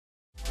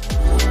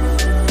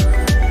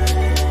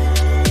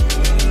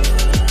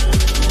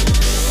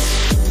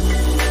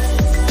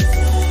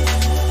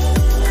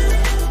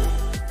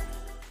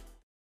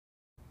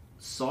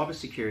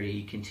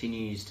cybersecurity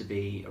continues to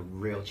be a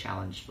real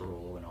challenge for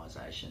all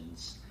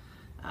organisations.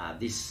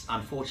 This,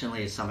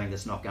 unfortunately, is something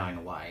that's not going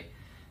away.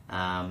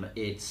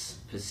 It's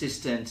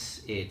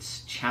persistent,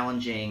 it's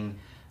challenging,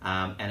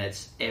 and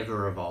it's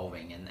ever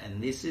evolving.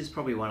 And this is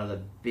probably one of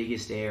the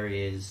biggest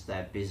areas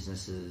that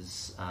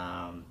businesses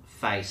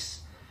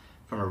face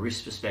from a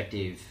risk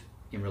perspective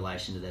in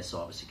relation to their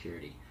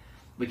cybersecurity.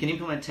 We can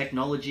implement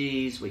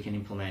technologies, we can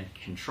implement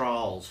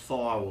controls,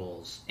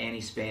 firewalls,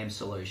 anti-spam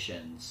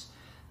solutions,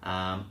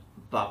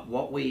 but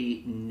what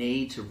we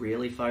need to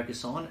really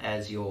focus on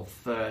as your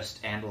first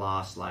and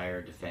last layer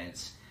of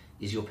defense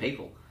is your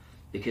people.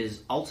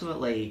 Because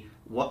ultimately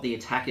what the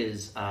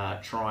attackers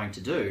are trying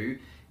to do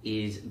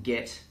is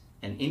get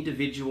an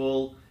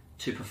individual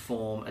to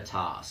perform a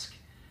task.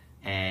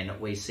 And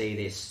we see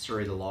this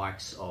through the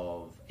likes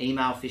of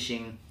email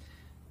phishing,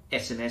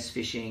 SMS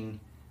phishing,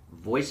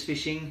 voice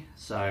phishing.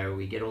 So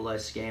we get all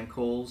those scam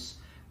calls,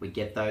 we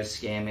get those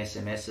scam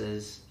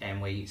SMSs,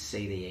 and we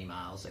see the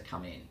emails that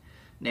come in.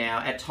 Now,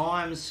 at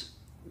times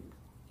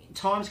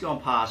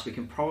gone past, we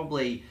can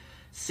probably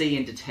see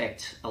and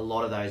detect a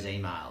lot of those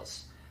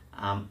emails.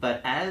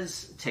 But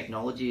as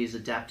technology is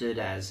adapted,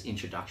 as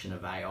introduction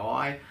of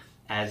AI,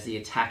 as the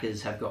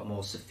attackers have got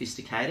more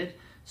sophisticated,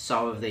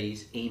 so have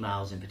these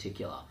emails in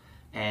particular.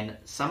 And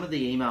some of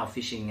the email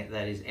phishing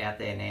that is out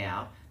there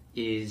now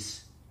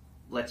is,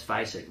 let's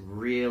face it,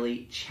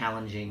 really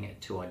challenging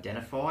to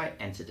identify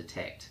and to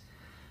detect.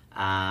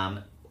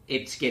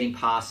 It's getting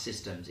past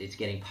systems, it's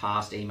getting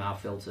past email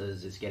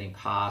filters, it's getting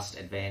past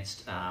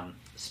advanced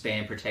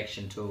spam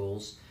protection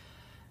tools,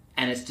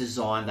 and it's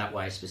designed that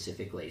way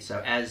specifically.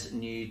 So as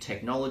new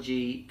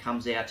technology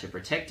comes out to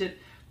protect it,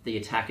 the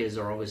attackers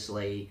are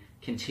obviously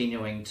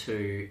continuing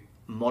to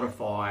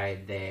modify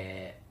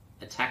their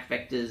attack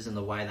vectors and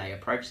the way they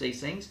approach these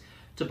things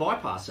to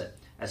bypass it.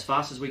 As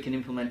fast as we can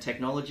implement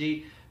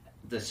technology,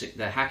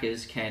 the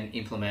hackers can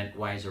implement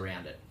ways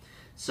around it.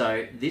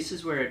 So this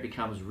is where it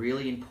becomes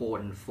really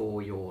important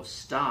for your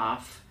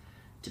staff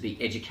to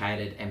be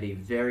educated and be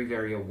very,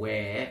 very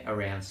aware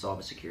around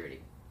cybersecurity.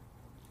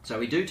 So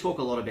we do talk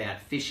a lot about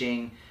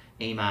phishing,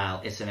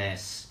 email,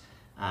 SMS,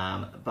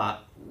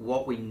 but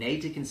what we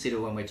need to consider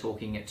when we're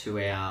talking to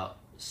our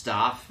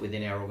staff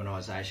within our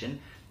organisation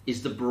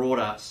is the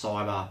broader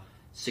cyber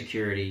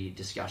security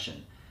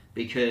discussion,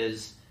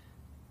 because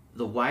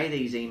the way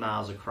these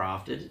emails are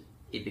crafted,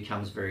 it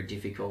becomes very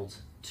difficult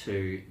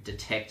to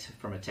detect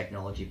from a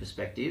technology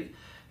perspective.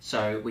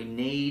 So we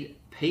need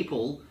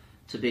people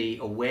to be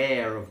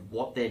aware of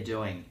what they're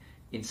doing.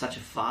 In such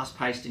a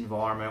fast-paced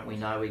environment, we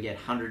know we get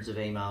hundreds of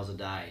emails a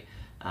day,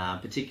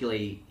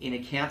 particularly in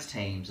accounts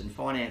teams and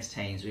finance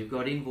teams. We've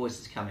got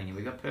invoices coming in,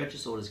 we've got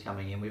purchase orders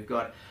coming in, we've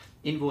got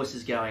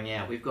invoices going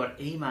out, we've got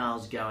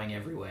emails going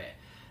everywhere.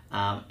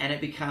 And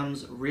it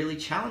becomes really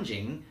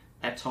challenging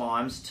at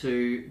times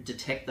to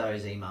detect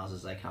those emails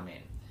as they come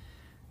in.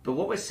 But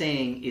what we're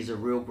seeing is a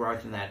real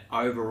growth in that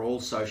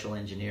overall social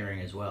engineering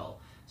as well.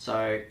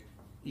 So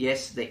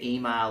yes, the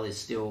email is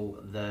still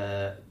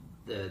the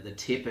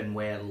tip and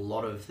where a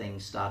lot of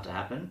things start to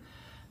happen,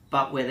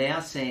 but we're now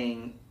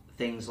seeing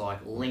things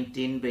like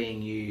LinkedIn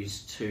being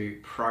used to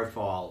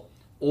profile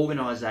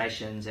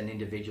organisations and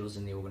individuals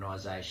in the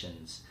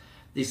organisations.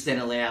 This then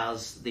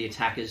allows the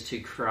attackers to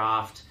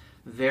craft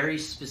very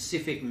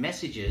specific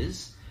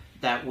messages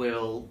that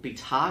will be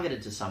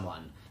targeted to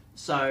someone.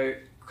 So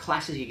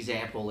classic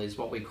example is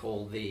what we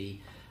call the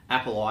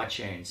Apple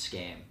iTunes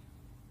scam,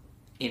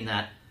 in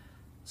that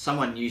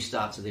someone new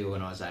starts at the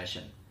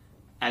organisation.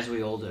 As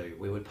we all do,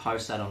 we would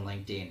post that on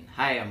LinkedIn.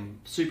 Hey, I'm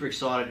super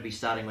excited to be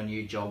starting my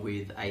new job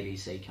with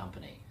ABC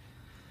company.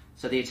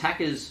 So the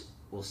attackers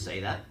will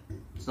see that.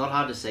 It's not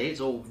hard to see, it's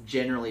all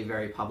generally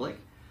very public.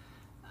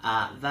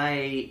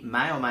 They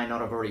may or may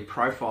not have already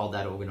profiled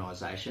that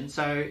organisation,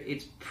 so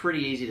it's pretty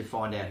easy to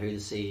find out who the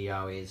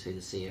CEO is, who the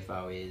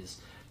CFO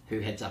is, who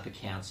heads up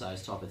accounts,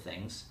 those type of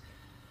things.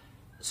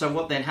 So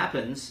what then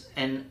happens,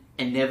 and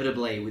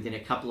inevitably within a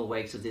couple of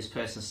weeks of this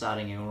person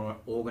starting an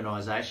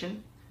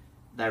organisation,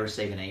 they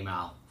receive an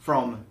email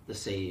from the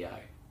CEO,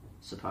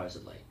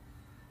 supposedly.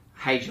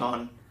 Hey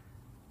John,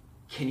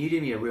 can you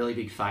do me a really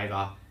big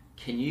favour?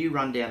 Can you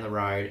run down the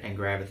road and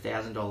grab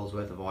 $1,000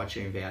 worth of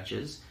iTunes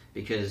vouchers,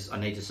 because I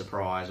need to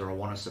surprise, or I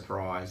want to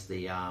surprise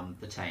the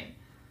team.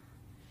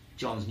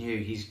 John's new,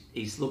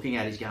 he's looking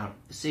at it, he's going,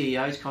 the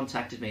CEO's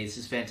contacted me, this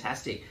is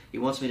fantastic. He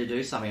wants me to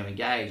do something, I'm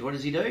engaged. What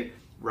does he do?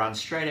 Runs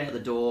straight out the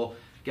door,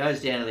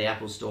 goes down to the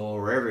Apple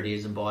store, wherever it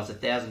is, and buys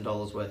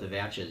 $1,000 worth of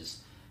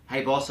vouchers.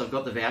 Hey boss, I've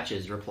got the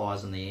vouchers,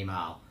 replies on the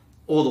email.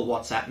 Or the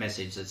WhatsApp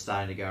message that's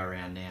starting to go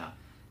around now.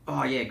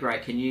 Oh yeah,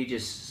 great, can you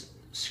just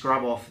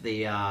scrub off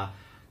the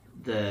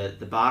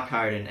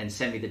barcode and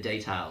send me the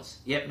details?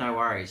 Yep, no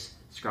worries.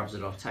 Scrubs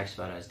it off, takes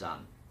photos,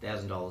 done.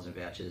 $1,000 in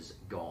vouchers,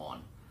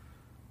 gone.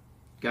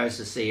 Goes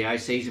to the CEO,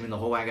 sees him in the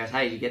hallway and goes,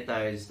 hey, did you get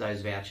those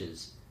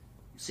vouchers?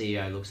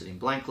 CEO looks at him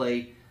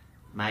blankly.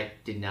 Mate,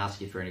 didn't ask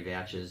you for any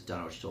vouchers, don't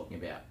know what you're talking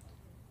about.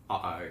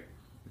 Uh-oh,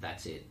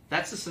 that's it.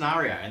 That's the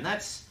scenario, and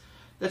that's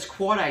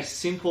quite a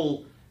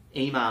simple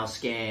email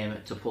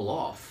scam to pull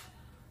off.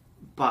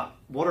 But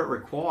what it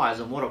requires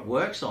and what it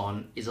works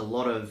on is a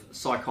lot of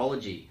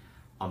psychology.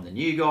 I'm the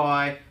new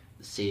guy,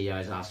 the CEO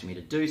is asking me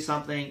to do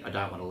something, I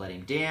don't want to let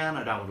him down,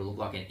 I don't want to look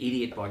like an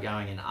idiot by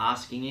going and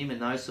asking him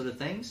and those sort of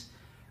things,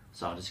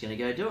 so I'm just going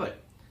to go do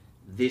it.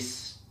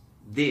 This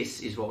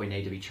is what we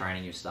need to be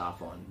training your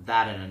staff on.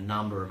 That and a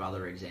number of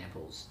other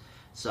examples.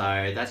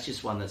 So that's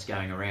just one that's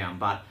going around.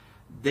 But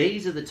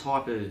these are the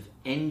type of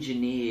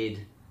engineered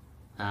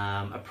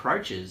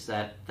approaches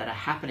that are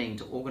happening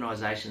to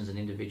organisations and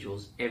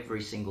individuals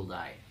every single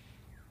day.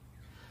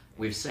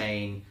 We've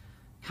seen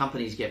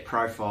companies get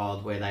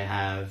profiled where they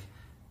have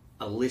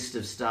a list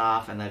of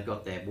staff and they've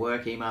got their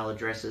work email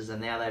addresses,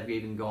 and now they've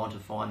even gone to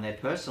find their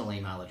personal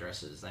email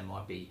addresses. They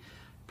might be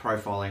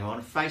profiling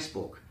on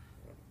Facebook,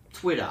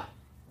 Twitter,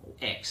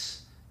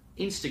 X,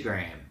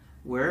 Instagram,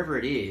 wherever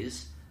it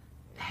is.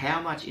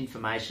 How much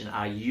information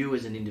are you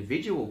as an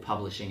individual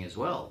publishing as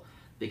well?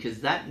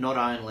 Because that not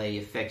only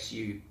affects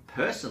you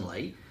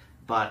personally,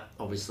 but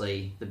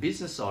obviously the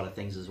business side of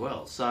things as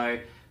well. So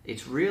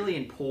it's really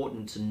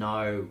important to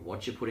know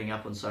what you're putting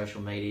up on social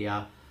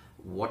media,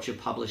 what you're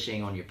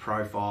publishing on your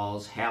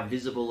profiles, how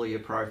visible are your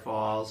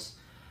profiles.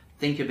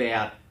 Think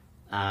about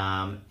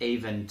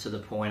even to the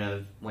point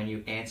of when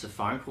you answer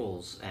phone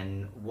calls,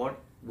 and what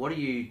are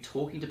you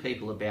talking to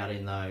people about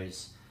in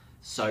those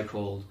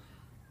so-called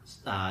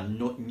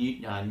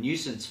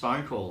nuisance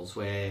phone calls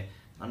where,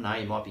 I don't know,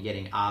 you might be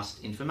getting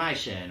asked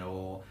information,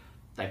 or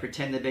they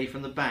pretend to be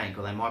from the bank,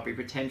 or they might be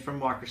pretend from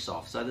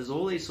Microsoft. So there's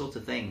all these sorts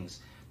of things.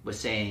 We're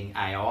seeing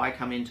AI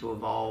come in to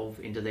evolve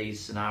into these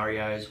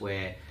scenarios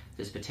where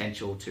there's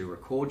potential to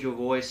record your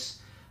voice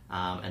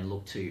and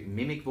look to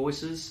mimic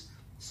voices.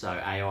 So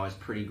AI is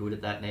pretty good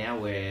at that now,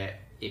 where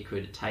it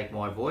could take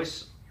my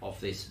voice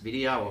off this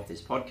video, off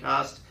this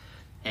podcast,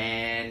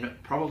 and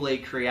probably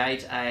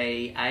create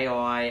a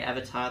AI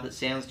avatar that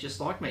sounds just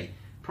like me.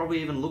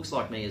 Probably even looks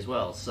like me as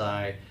well.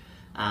 So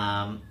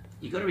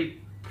you've got to be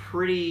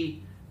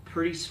pretty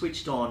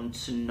switched on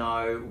to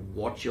know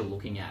what you're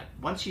looking at.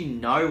 Once you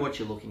know what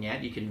you're looking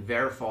at, you can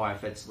verify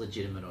if it's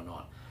legitimate or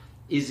not.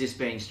 Is this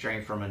being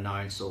streamed from a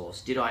known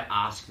source? Did I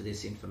ask for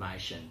this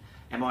information?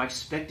 Am I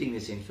expecting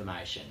this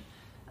information?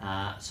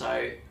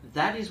 So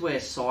that is where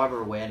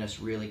cyber awareness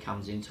really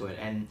comes into it.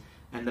 And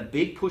the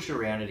big push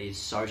around it is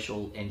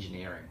social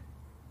engineering.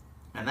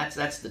 And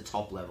that's the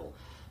top level.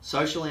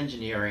 Social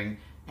engineering,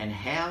 and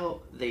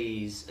how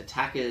these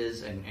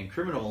attackers and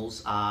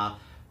criminals are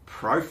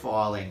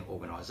profiling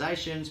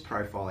organisations,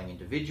 profiling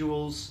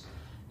individuals,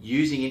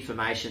 using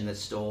information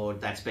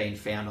that's been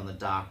found on the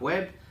dark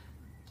web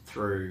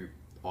through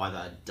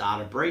either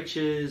data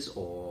breaches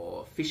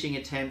or phishing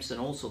attempts and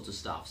all sorts of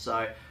stuff.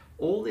 So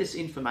all this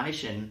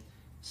information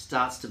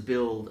starts to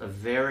build a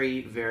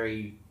very,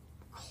 very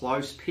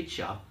close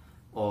picture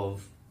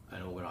of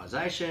an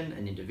organisation,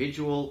 an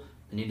individual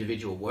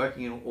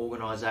working in an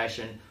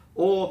organisation,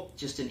 or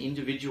just an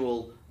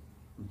individual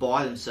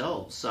by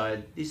themselves. So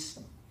this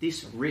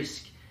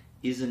risk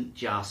isn't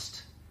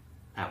just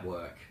at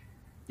work.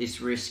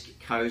 This risk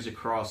goes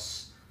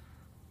across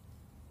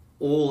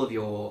all of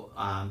your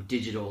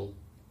digital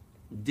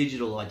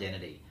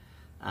identity.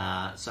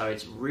 So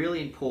it's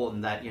really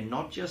important that you're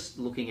not just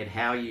looking at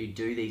how you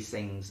do these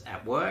things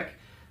at work.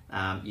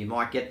 You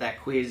might get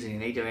that quiz and you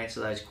need to answer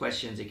those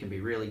questions. It can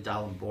be really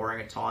dull and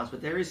boring at times,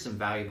 but there is some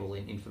valuable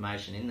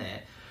information in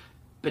there.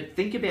 But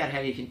think about how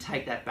you can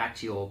take that back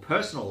to your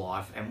personal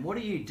life, and what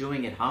are you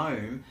doing at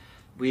home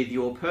with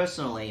your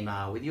personal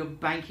email, with your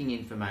banking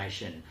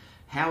information?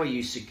 How are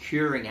you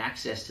securing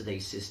access to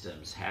these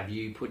systems? Have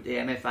you put the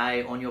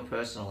MFA on your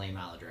personal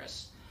email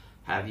address?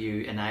 Have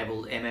you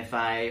enabled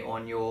MFA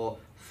on your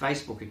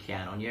Facebook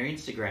account, on your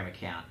Instagram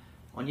account,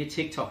 on your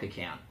TikTok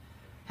account?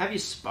 Have you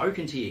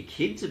spoken to your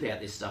kids about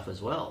this stuff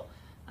as well?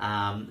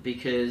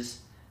 Because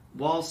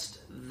whilst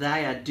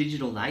they are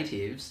digital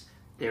natives,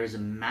 there is a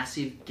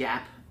massive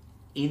gap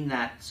in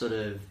that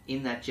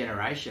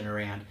generation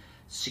around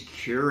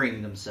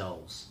securing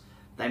themselves.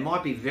 They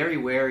might be very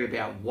wary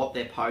about what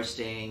they're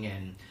posting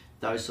and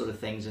those sort of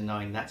things, and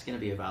knowing that's going to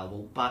be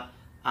available, but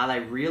are they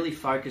really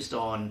focused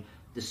on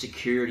the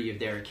security of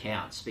their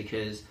accounts?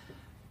 Because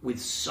with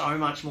so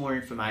much more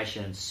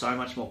information, so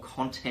much more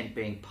content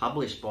being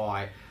published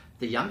by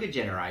the younger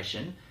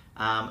generation,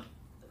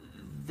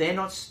 they're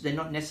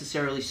not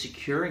necessarily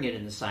securing it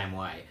in the same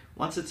way.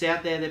 Once it's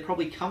out there, they're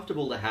probably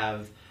comfortable to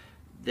have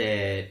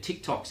their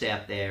TikToks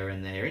out there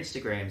and their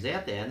Instagrams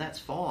out there, and that's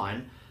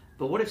fine.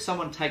 But what if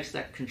someone takes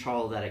that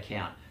control of that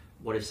account?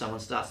 What if someone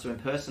starts to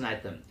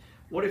impersonate them?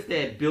 What if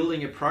they're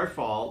building a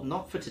profile,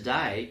 not for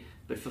today,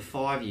 but for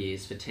 5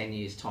 years, for 10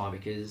 years' time?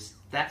 Because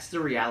that's the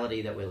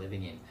reality that we're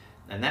living in.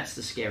 And that's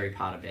the scary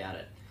part about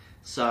it.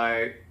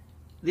 So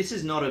this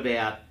is not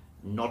about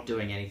not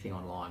doing anything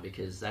online,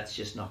 because that's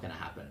just not going to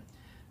happen.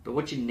 But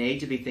what you need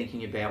to be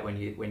thinking about when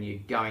you're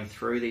going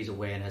through these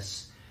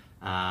awareness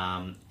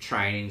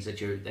trainings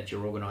that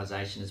your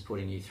organisation is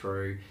putting you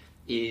through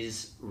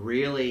is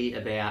really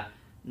about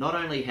not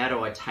only how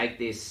do I take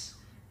this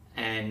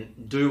and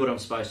do what I'm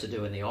supposed to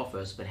do in the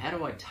office, but how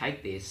do I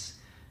take this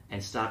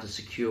and start to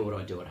secure what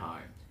I do at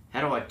home?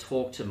 How do I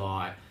talk to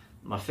my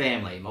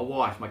family, my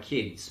wife, my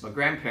kids, my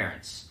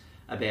grandparents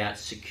about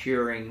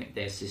securing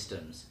their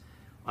systems?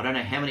 I don't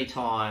know how many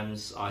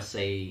times I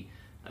see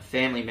a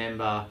family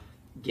member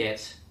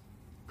get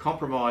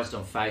compromised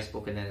on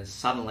Facebook and then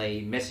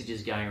suddenly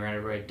messages going around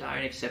everywhere,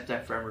 don't accept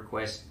that friend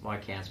request, my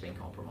account's been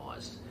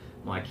compromised,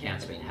 my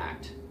account's been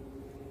hacked.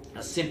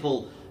 A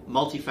simple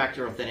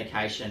multi-factor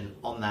authentication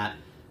on that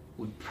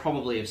would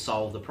probably have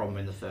solved the problem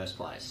in the first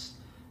place.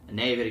 And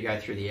now you've got to go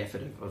through the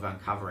effort of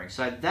uncovering.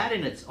 So that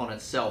on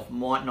itself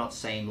might not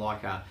seem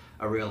like a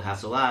real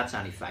hassle. It's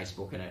only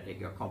Facebook and it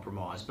got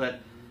compromised. But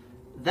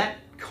that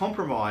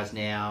compromise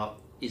now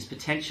is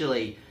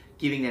potentially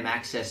giving them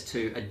access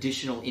to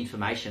additional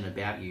information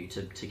about you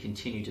to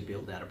continue to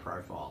build out a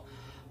profile,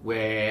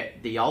 where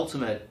the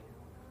ultimate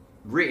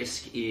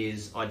risk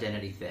is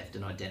identity theft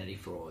and identity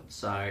fraud.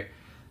 So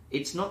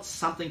it's not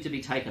something to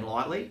be taken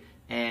lightly,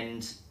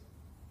 and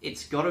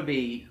you've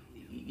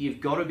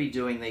got to be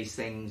doing these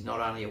things not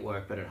only at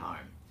work but at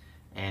home.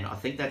 And I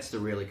think that's the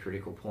really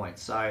critical point.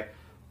 So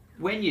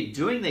when you're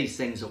doing these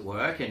things at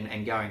work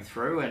and going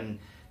through, and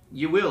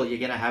you're going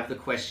to have the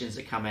questions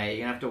that come out, you're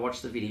going to have to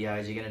watch the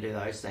videos, you're going to do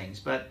those things.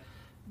 But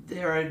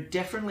there are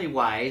definitely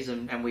ways,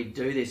 and we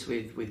do this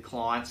with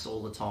clients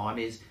all the time,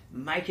 is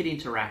make it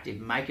interactive,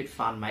 make it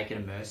fun, make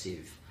it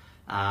immersive,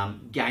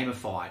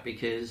 gamify it,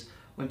 because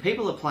when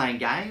people are playing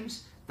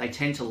games, they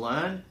tend to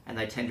learn and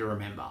they tend to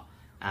remember.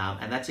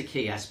 And that's a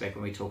key aspect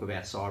when we talk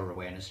about cyber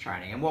awareness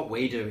training. And what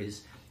we do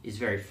is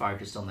very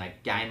focused on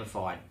that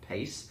gamified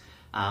piece.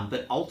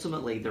 But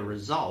ultimately the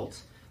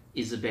result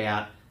is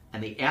about,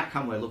 and the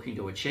outcome we're looking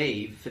to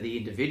achieve for the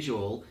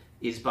individual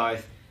is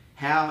both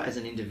how, as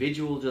an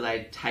individual, do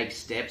they take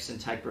steps and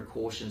take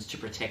precautions to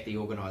protect the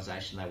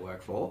organisation they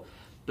work for,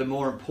 but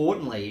more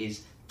importantly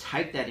is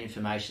take that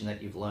information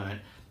that you've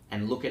learned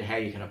and look at how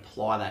you can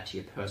apply that to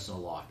your personal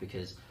life,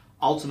 because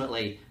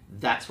ultimately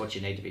that's what you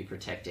need to be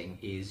protecting,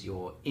 is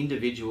your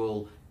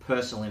individual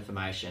personal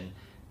information,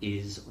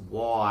 is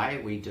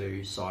why we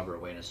do cyber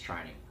awareness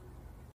training.